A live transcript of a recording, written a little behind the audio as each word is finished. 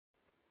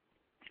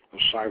The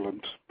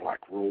silent,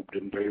 black-robed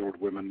and veiled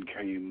women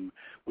came,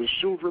 with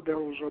silver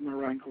bells on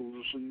their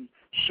ankles and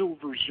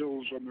silver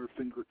zills on their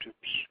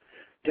fingertips.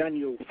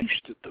 Daniel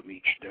feasted them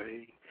each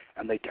day,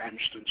 and they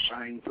danced and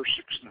sang for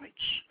 6 nights.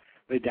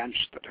 They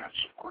danced the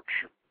dance of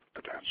courtship,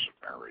 the dance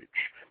of marriage,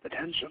 the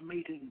dance of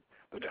mating,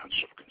 the dance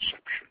of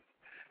conception,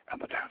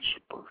 and the dance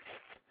of birth,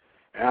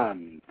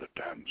 and the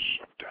dance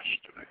of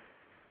destiny.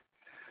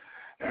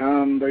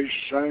 And they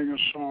sang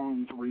a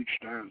song for each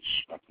dance,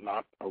 but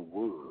not a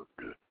word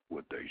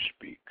would they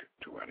speak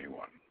to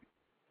anyone.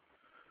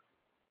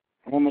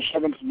 On the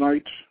 7th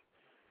night,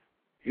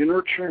 in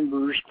her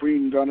chambers,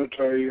 Queen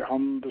Canaanite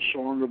hummed the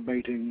song of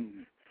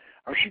mating,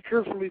 as she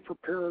carefully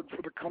prepared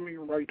for the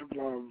coming rite of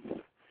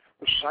love.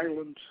 The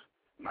silent,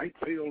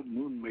 night-veiled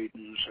moon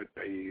maidens had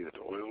bathed,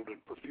 oiled,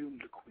 and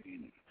perfumed the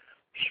queen.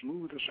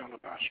 Smooth as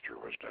alabaster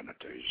was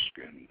Canaanite's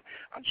skin,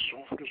 and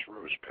soft as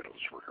rose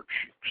petals were her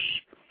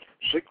cheeks.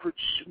 Sacred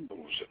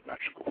symbols and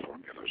magical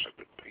formulas had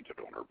been painted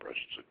on her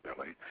breasts and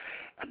belly.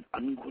 An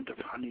unguent of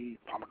honey,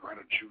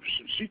 pomegranate juice,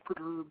 and secret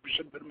herbs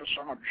had been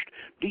massaged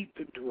deep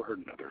into her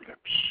nether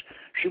lips.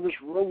 She was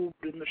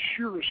robed in the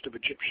sheerest of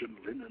Egyptian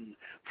linen,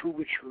 through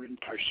which her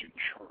enticing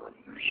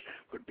charms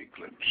could be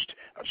glimpsed,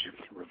 as if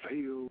through a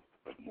veil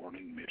of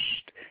morning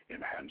mist,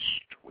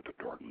 enhanced with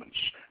adornments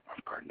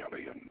of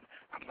carnelian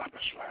and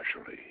lapis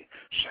lazuli,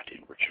 set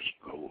in richest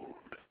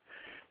gold.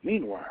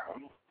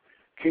 Meanwhile,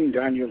 King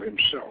Daniel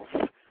himself,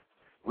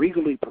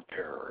 regally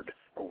prepared,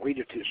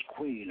 awaited his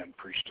queen and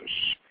priestess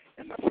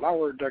in the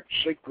flower-decked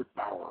sacred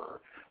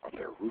bower of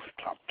their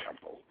rooftop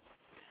temple.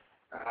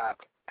 At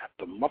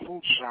the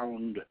muffled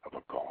sound of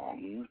a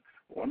gong,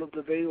 one of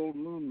the veiled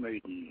moon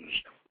maidens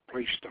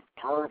placed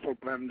a powerful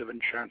blend of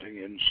enchanting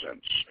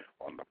incense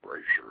on the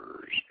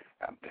braziers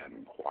and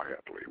then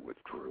quietly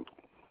withdrew.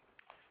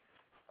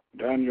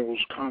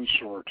 Daniel's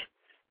consort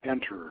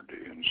entered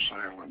in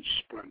silent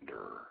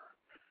splendor,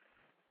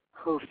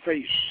 her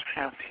face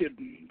half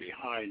hidden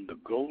behind the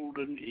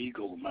golden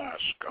eagle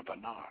mask of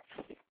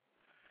Aqhat.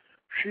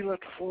 She let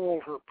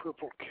fall her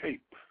purple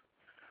cape,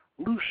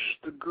 loosed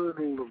the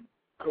girdle of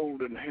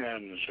golden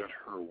hands at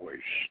her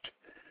waist,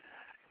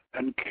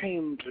 and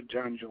came to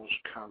Daniel's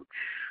couch.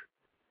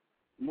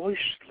 Moist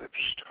lips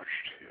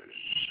touched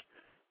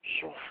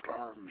his, soft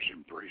arms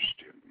embraced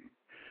him.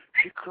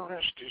 She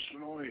caressed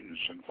his loins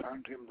and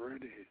found him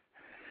ready,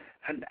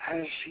 and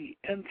as he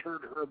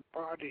entered her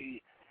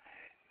body,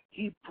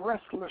 he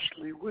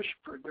breathlessly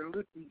whispered the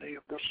litany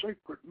of the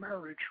sacred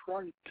marriage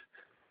rite.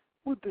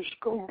 With this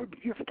golden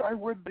gift I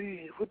wed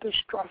thee, with this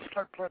draught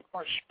I plant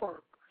my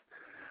spark.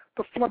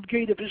 The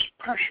floodgate of his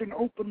passion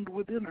opened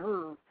within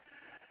her.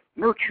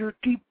 Nurture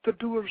deep the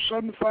dew of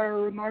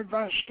sunfire in thy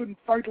vast and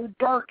vital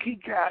dark, he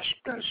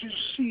gasped as his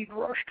seed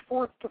rushed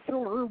forth to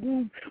fill her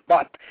womb.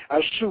 But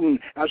as soon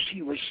as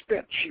he was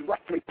spent, she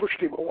roughly pushed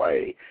him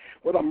away.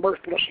 With a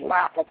mirthless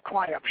laugh of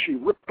triumph, she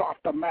ripped off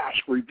the mask,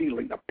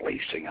 revealing the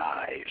blazing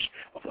eyes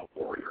of the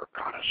warrior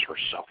goddess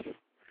herself.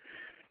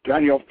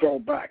 Daniel fell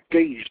back,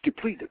 dazed,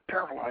 depleted,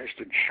 paralyzed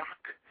in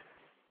shock.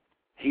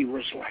 He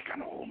was like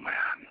an old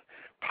man,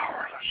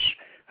 powerless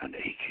and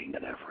aching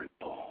in every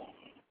bone.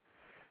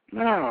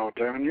 Now,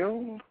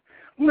 Daniel,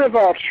 live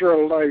out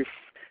your life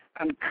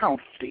and count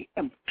the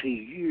empty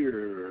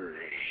years,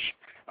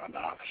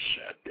 Aqhat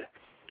said.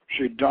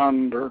 She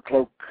donned her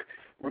cloak,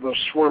 with a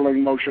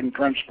swirling motion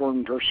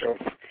transformed herself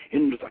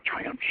into the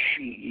giant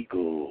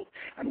she-eagle,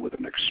 and with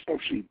an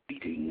explosive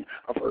beating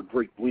of her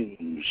great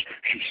wings,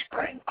 she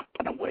sprang up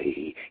and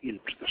away into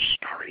the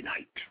starry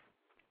night.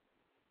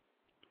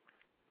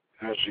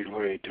 As he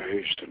lay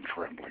dazed and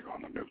trembling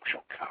on the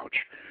nuptial couch,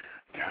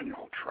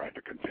 Daniel tried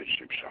to convince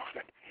himself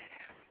that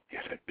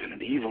it had been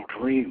an evil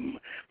dream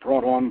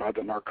brought on by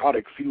the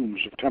narcotic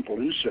fumes of temple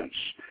incense,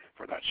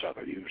 for that's how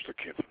they used the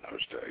kith in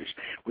those days.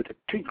 With the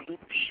tinkling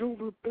of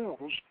silver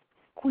bells,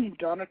 Queen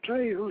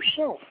Canaanite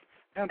herself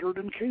entered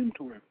and came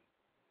to him.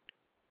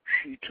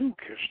 She too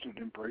kissed and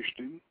embraced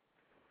him,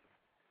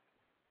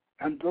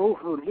 and though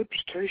her lips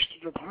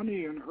tasted of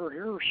honey and her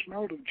hair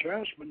smelled of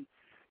jasmine,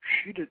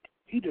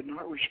 he did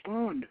not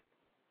respond.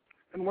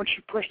 And when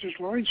she pressed his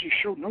loins, he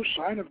showed no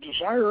sign of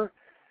desire.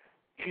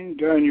 King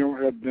Daniel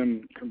had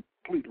been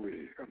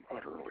completely and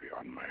utterly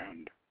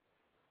unmanned.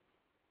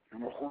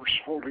 In a hoarse,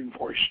 halting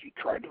voice, he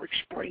tried to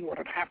explain what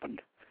had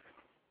happened.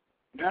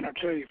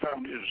 Canaanite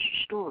found his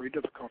story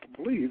difficult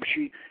to believe.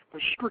 She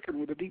was stricken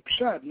with a deep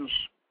sadness.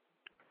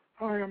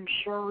 I am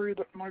sorry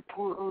that my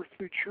poor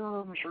earthly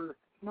charms are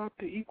not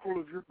the equal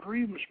of your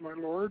dreams, my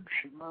lord,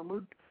 she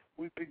murmured,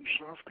 weeping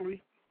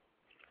softly.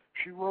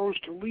 She rose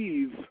to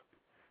leave,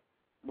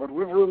 but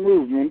with her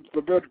movement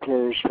the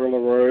bedclothes fell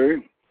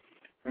away,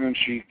 and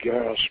she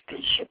gasped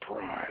in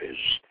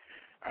surprise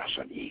as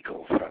an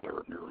eagle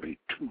feather nearly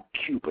 2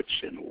 cubits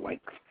in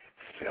length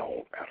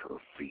fell at her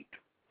feet.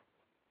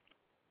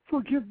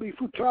 Forgive me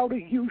for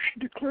doubting you, she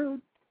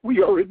declared.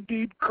 We are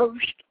indeed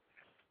cursed.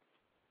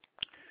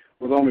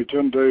 With only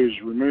 10 days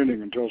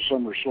remaining until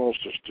summer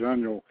solstice,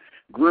 Daniel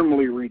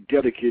grimly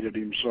rededicated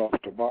himself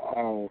to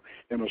Baal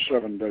in a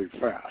 7-day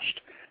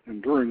fast.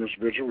 And during this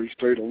vigil, he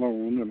stayed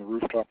alone in the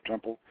rooftop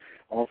temple,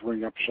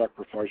 offering up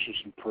sacrifices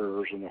and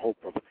prayers in the hope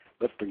of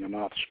lifting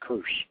Anath's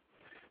curse.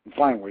 And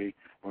finally,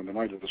 on the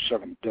night of the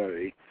seventh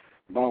day,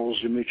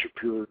 Baal's image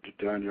appeared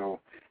to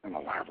Daniel in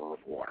a laver of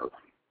water.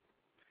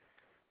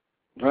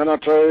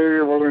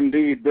 "Canaanite will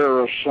indeed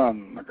bear a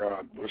son," the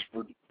god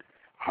whispered.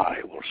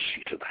 "I will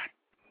see to that."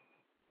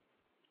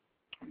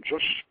 And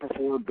just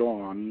before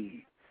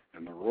dawn,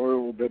 in the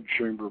royal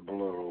bedchamber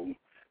below,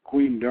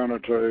 Queen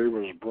Canaanite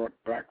was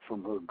brought back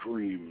from her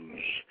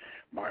dreams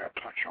by a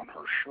touch on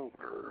her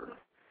shoulder.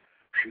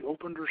 She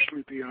opened her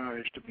sleepy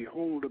eyes to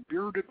behold a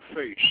bearded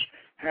face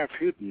half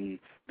hidden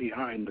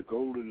behind the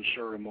golden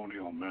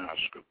ceremonial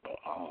mask of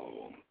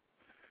Baal.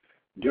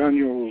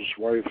 Daniel's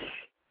wife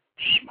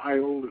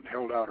smiled and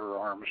held out her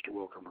arms to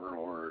welcome her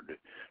lord.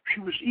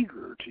 She was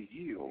eager to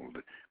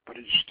yield, but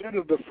instead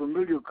of the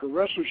familiar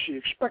caresses she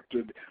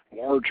expected,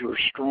 larger,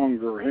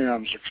 stronger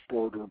hands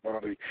explored her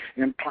body.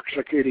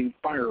 Intoxicating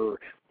fire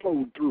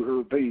flowed through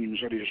her veins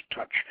at his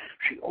touch.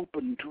 She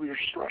opened to his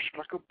thrust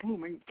like a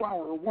blooming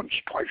flower, once,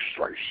 twice,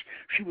 thrice.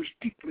 She was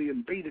deeply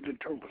invaded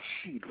until the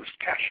seed was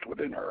cast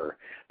within her.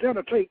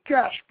 Canaanite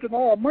gasped in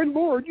awe. "My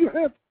lord, you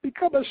have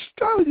become a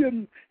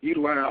stallion!" He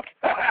laughed.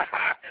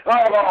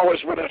 "I've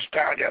always been a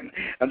stallion!"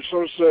 And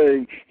so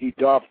saying, he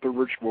doffed the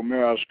ritual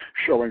mask,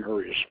 showing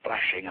her his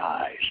flashing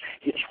eyes,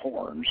 his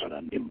horns, and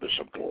a nimbus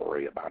of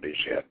glory about his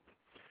head.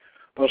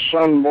 "The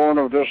son born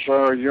of this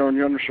our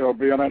union shall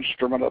be an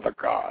instrument of the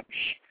gods.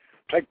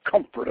 Take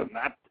comfort in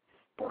that,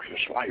 for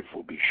his life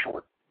will be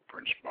short,"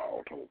 Prince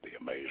Baal told the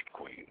amazed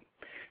queen.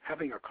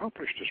 Having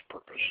accomplished his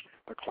purpose,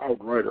 the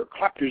cloud rider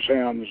clapped his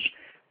hands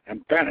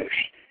and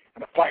vanished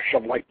in a flash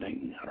of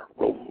lightning and a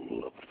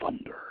roll of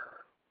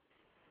thunder.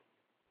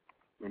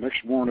 The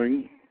next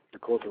morning, the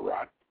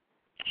Kotharat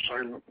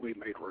silently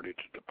made ready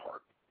to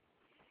depart.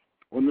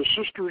 When the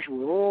sisters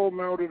were all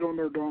mounted on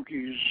their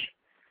donkeys,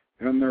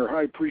 and their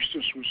high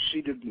priestess was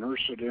seated in her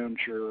sedan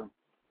chair,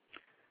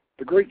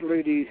 the great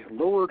lady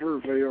lowered her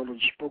veil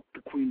and spoke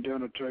to Queen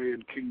Canaanite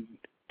and King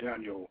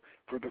Daniel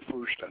for the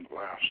first and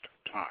last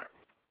time.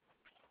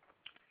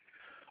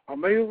 "A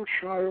male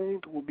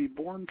child will be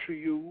born to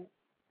you,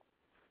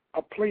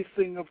 a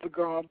plaything of the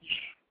gods,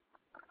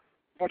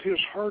 but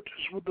his heart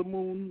is with the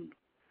moon,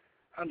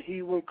 and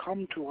he will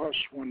come to us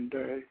one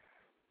day."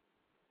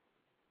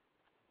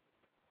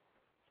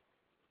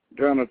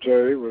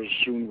 Canaanite was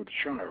soon with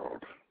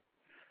child,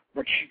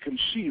 but she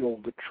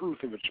concealed the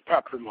truth of its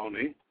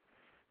patrimony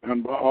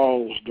and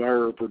Baal's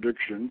dire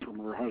prediction from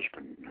her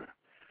husband.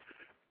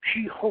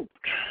 She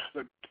hoped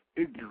that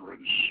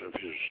ignorance of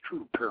his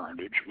true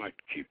parentage might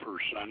keep her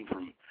son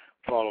from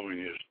following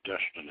his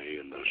destiny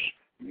in this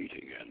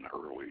meeting in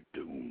early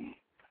doom.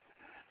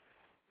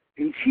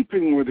 In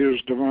keeping with his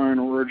divine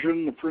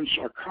origin, the Prince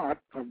Aqhat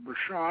of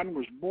Bashan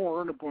was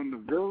born upon the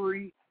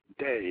very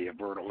day of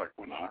vernal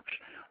equinox,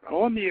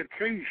 on the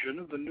occasion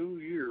of the new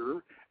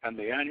year and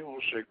the annual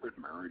sacred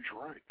marriage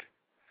rite.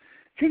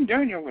 King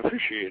Daniel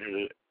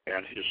officiated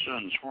at his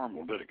son's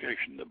formal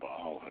dedication to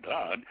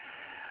Baal-Hadad,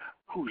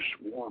 whose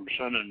warm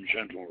sun and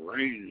gentle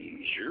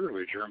rains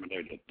yearly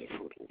germinated the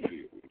fertile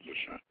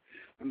fields.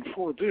 And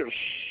for this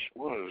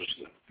was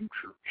the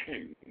future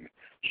king's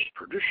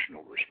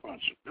traditional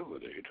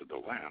responsibility to the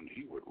land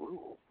he would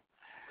rule.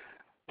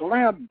 The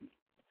lad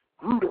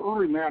grew to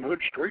early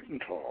manhood straight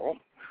and tall,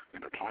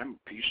 in a time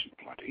of peace and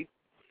plenty,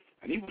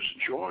 and he was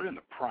the joy and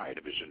the pride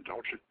of his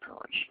indulgent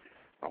parents.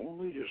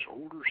 Only his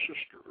older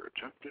sister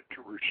attempted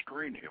to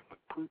restrain him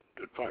with prudent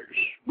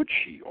advice, which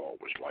he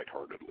always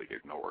lightheartedly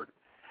ignored.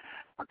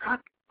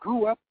 Aqhat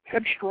grew up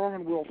headstrong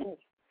and willful,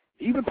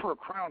 even for a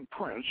crown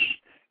prince,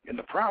 in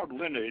the proud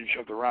lineage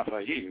of the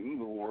Raphaim,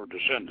 who were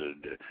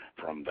descended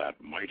from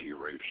that mighty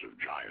race of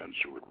giants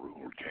who had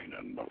ruled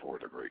Canaan before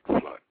the Great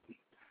Flood.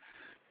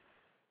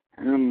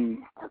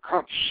 In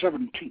Aqhat's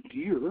 17th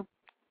year,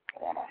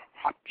 on a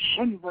hot,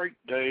 sun-bright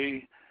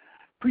day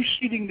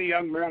preceding the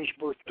young man's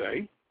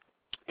birthday,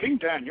 King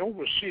Daniel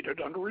was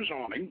seated under his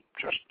awning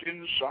just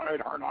inside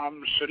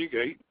Harnam's city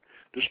gate,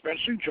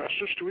 dispensing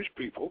justice to his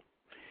people.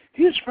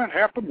 He had spent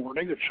half the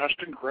morning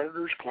adjusting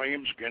creditors'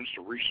 claims against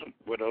a recent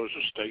widow's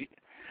estate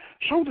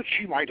so that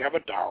she might have a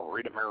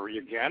dowry to marry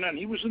again, and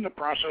he was in the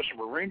process of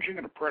arranging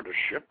an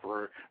apprenticeship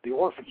for the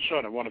orphan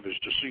son of one of his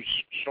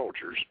deceased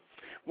soldiers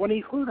when he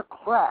heard a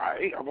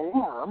cry of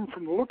alarm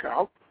from the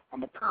lookout on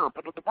the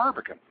parapet of the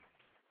Barbican.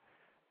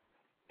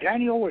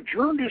 Daniel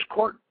adjourned his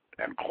court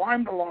and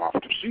climbed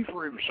aloft to see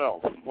for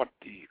himself what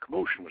the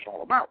commotion was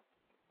all about.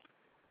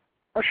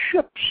 A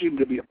ship seemed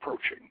to be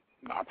approaching,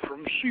 not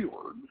from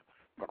seaward,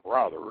 but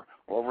rather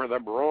over the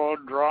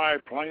broad, dry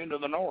plain to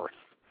the north,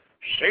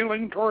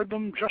 sailing toward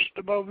them just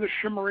above the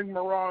shimmering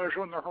mirage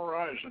on the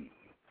horizon.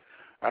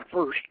 At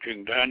first,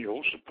 King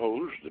Daniel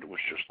supposed that it was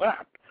just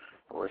that,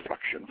 a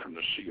reflection from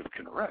the Sea of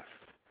Kinnereth.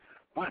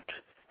 But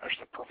as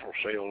the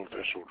purple-sailed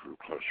vessel drew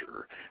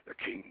closer, the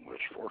king was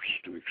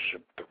forced to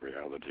accept the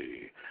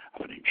reality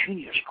of an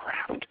ingenious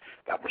craft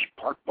that was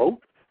part boat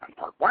and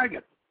part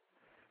wagon.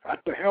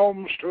 At the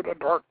helm stood a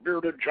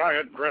dark-bearded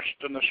giant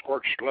dressed in the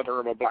scorched leather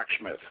of a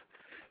blacksmith.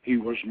 He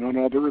was none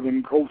other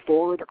than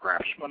Kothor, the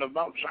craftsman of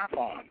Mount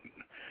Zaphon.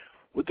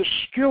 With the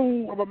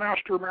skill of a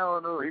master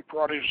mariner, he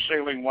brought his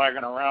sailing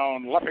wagon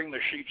around, luffing the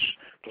sheets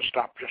to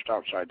stop just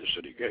outside the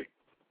city gate.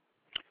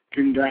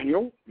 King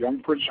Daniel, young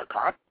Prince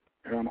Aqhat,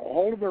 and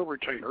all of their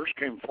retainers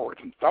came forth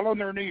and fell on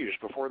their knees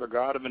before the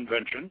god of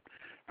invention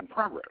and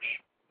progress.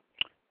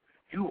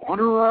 "You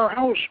honor our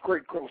house,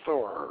 great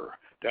Kothor,"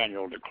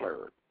 Daniel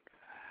declared,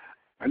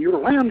 "and your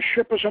land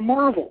ship is a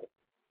marvel."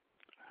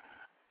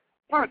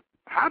 "But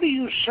how do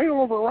you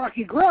sail over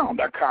rocky ground?"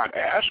 Aqhat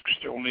asked,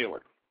 still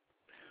kneeling.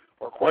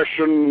 "A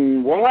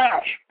question well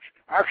asked.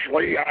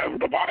 Actually, I've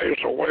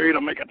devised a way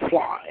to make it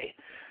fly.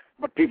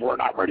 But people are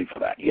not ready for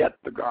that yet,"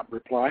 the god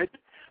replied.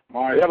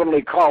 "My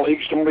heavenly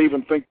colleagues don't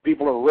even think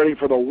people are ready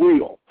for the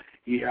wheel,"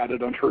 he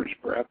added under his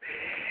breath.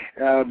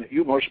 "And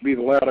you must be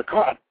the lad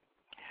Aqhat."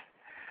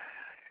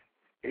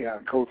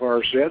 And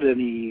Kothar said, and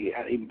he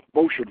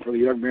motioned for the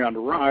young man to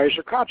rise.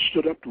 Aqhat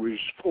stood up to his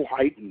full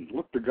height and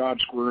looked the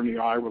god square in the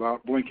eye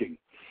without blinking.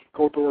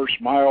 Kothar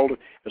smiled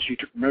as he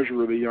took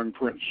measure of the young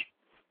prince.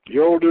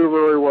 "You'll do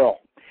very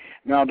well.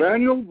 Now,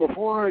 Daniel,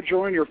 before I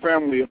join your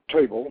family at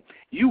table,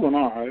 you and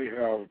I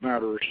have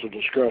matters to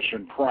discuss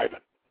in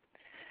private."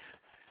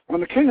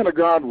 When the king and the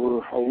god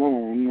were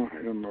alone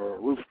in the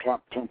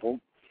rooftop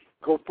temple,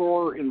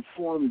 Kothor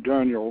informed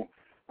Daniel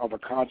of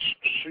Aqhat's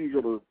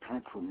singular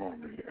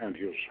patrimony and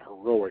his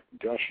heroic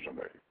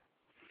destiny.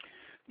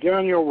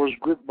 Daniel was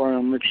gripped by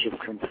a mix of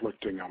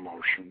conflicting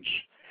emotions.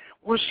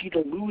 Was he to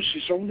lose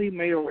his only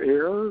male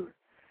heir?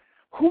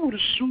 Who would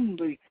assume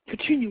the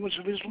continuance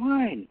of his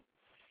line?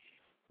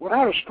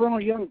 Without a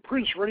strong young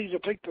prince ready to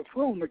take the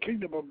throne, the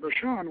kingdom of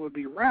Bashan would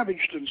be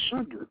ravaged and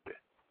sundered.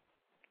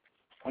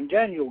 And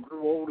Daniel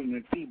grew old and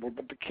enfeebled,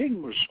 but the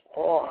king was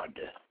awed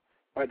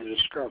by the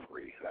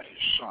discovery that his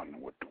son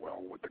would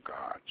dwell with the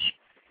gods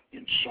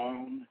in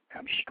song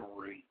and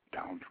story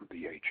down through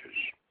the ages.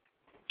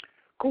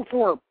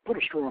 Kothor put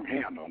a strong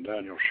hand on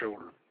Daniel's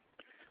shoulder.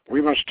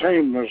 "We must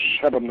tame this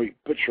heavenly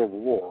pitch of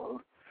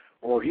war,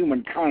 or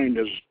humankind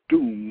is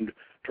doomed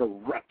to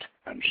rut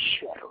and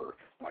slaughter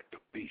like the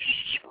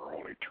beasts for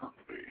all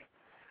eternity.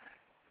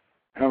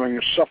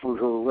 Having suffered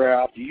her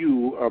wrath,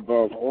 you,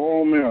 above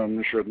all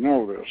men, should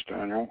know this,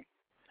 Daniel."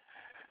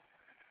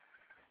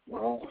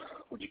 "Well,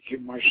 would you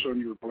give my son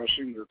your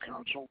blessing, your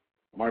counsel?"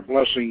 "My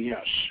blessing,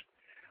 yes.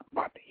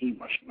 But he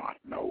must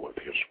not know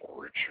of his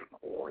origin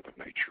or the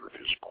nature of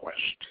his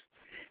quest.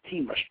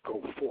 He must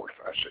go forth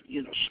as an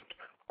innocent,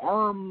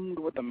 armed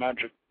with the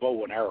magic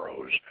bow and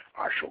arrows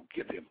I shall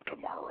give him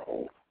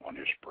tomorrow on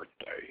his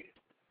birthday."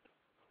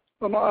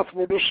 "The Noth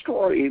will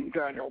destroy him,"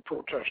 Daniel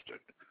protested.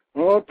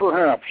 "Oh,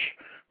 perhaps,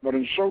 but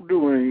in so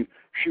doing,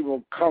 she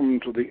will come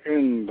to the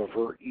end of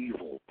her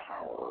evil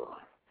power."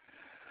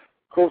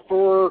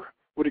 Kothor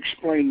would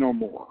explain no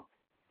more.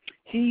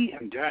 He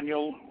and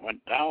Daniel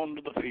went down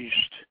to the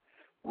feast,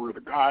 where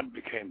the god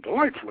became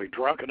delightfully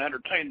drunk and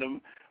entertained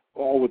them,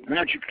 all with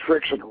magic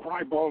tricks and a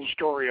ribald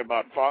story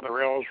about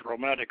Father El's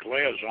romantic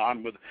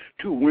liaison with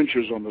two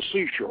wenches on the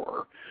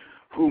seashore,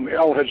 whom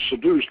El had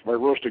seduced by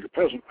roasting a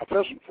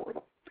pheasant for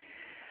them.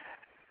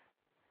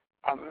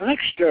 The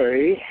next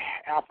day,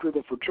 after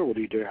the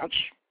fertility dance,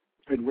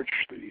 in which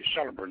the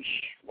celebrants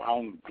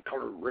wound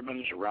colored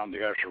ribbons around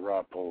the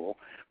Asherah pole,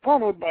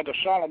 followed by the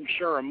solemn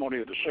ceremony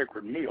of the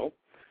sacred meal,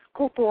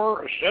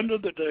 Kothor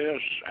ascended the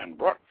dais and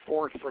brought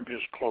forth from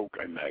his cloak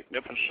a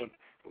magnificent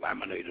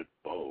laminated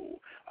bow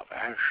of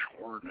ash,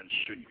 horn, and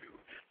sinew,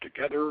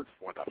 together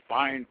with a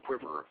fine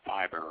quiver of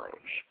 5 arrows.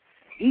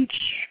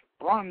 Each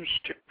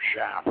bronze-tipped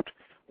shaft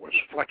was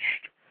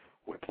fletched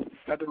with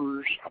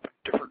feathers of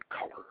a different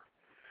color.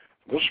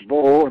 "This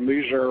bow and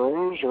these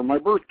arrows are my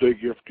birthday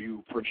gift to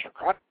you, Prince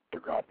Aqhat," the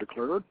god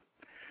declared.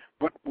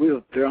 "But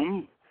with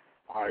them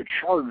I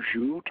charge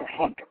you to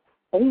hunt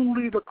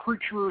only the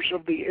creatures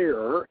of the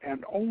air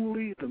and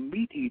only the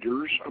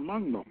meat-eaters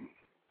among them."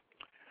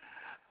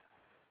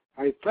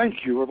 "I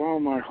thank you with all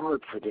my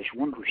heart for this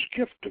wondrous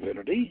gift,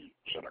 divinity,"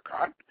 said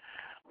Aqhat.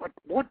 "But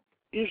what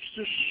is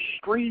this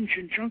strange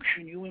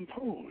injunction you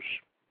impose?"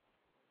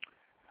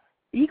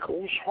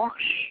 "Eagles,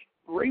 hawks,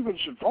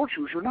 ravens, and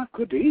vultures are not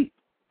good to eat."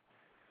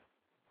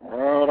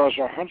 "Well, as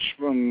a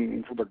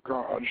huntsman for the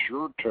gods,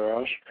 your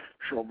task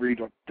shall be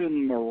to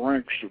thin the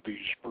ranks of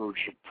these birds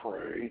of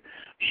prey,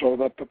 so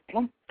that the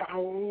plump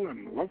fowl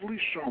and lovely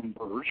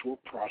songbirds will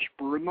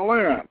prosper in the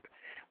land.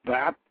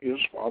 That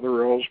is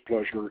Father El's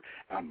pleasure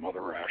and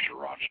Mother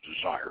Asheroth's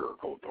desire,"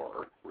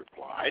 Kothor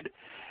replied,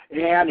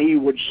 and he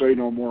would say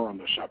no more on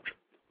the subject.